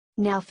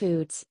Now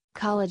Foods,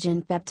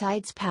 Collagen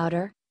Peptides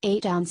Powder,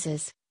 8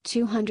 ounces,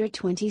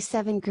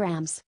 227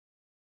 grams.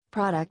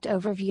 Product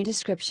Overview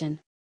Description.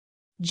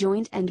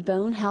 Joint and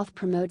bone health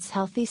promotes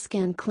healthy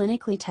skin.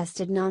 Clinically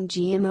tested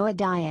non-GMO. A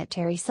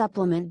dietary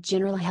supplement.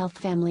 General Health,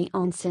 family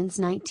owned since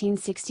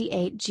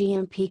 1968.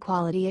 GMP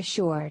quality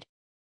assured.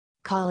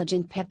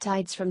 Collagen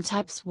peptides from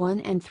types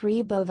 1 and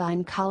 3.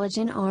 Bovine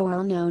collagen are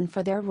well known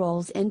for their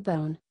roles in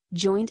bone,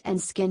 joint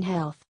and skin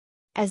health.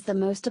 As the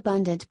most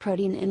abundant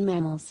protein in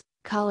mammals,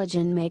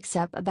 collagen makes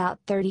up about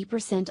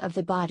 30% of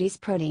the body's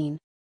protein.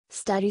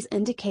 Studies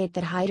indicate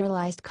that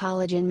hydrolyzed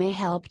collagen may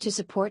help to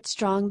support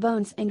strong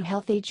bones and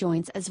healthy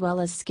joints as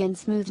well as skin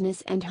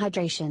smoothness and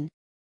hydration.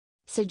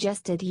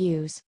 Suggested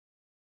use: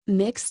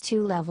 mix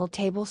 2 level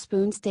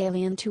tablespoons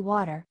daily into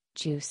water,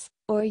 juice,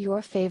 or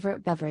your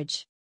favorite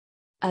beverage.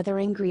 Other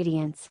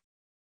ingredients: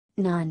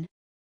 none.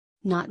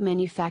 Not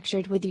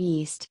manufactured with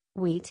yeast,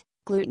 wheat,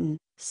 gluten,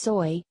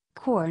 soy,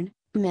 corn,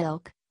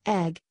 milk,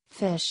 egg,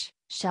 fish,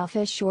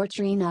 shellfish or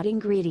tree nut.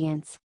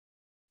 Ingredients: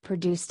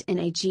 produced in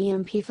a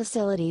GMP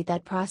facility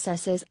that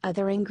processes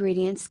other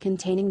ingredients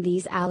containing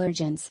these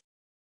allergens.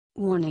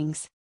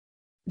 Warnings: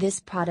 this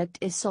product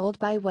is sold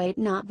by weight,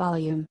 not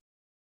volume.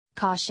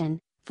 Caution: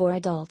 for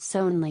adults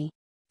only.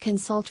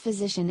 Consult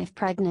physician if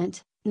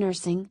pregnant,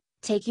 nursing,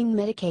 taking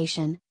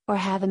medication, or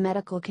have a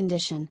medical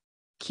condition.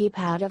 Keep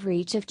out of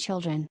reach of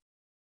children.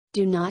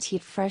 Do not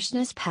eat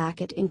freshness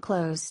packet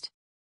enclosed.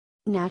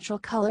 Natural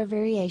color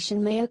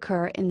variation may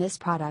occur in this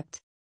product.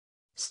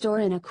 Store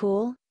in a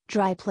cool,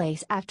 dry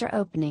place after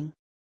opening.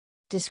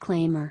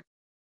 Disclaimer: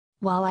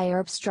 while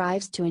iHerb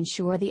strives to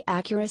ensure the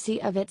accuracy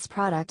of its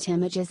product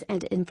images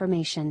and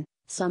information,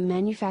 some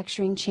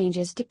manufacturing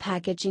changes to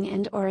packaging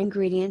and/or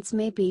ingredients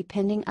may be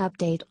pending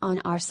update on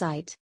our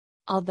site.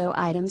 Although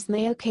items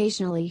may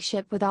occasionally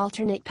ship with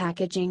alternate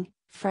packaging,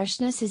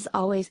 freshness is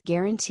always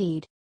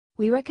guaranteed.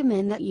 We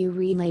recommend that you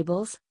read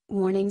labels,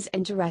 warnings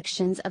and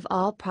directions of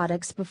all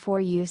products before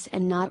use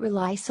and not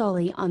rely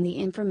solely on the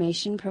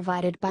information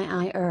provided by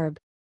iHerb.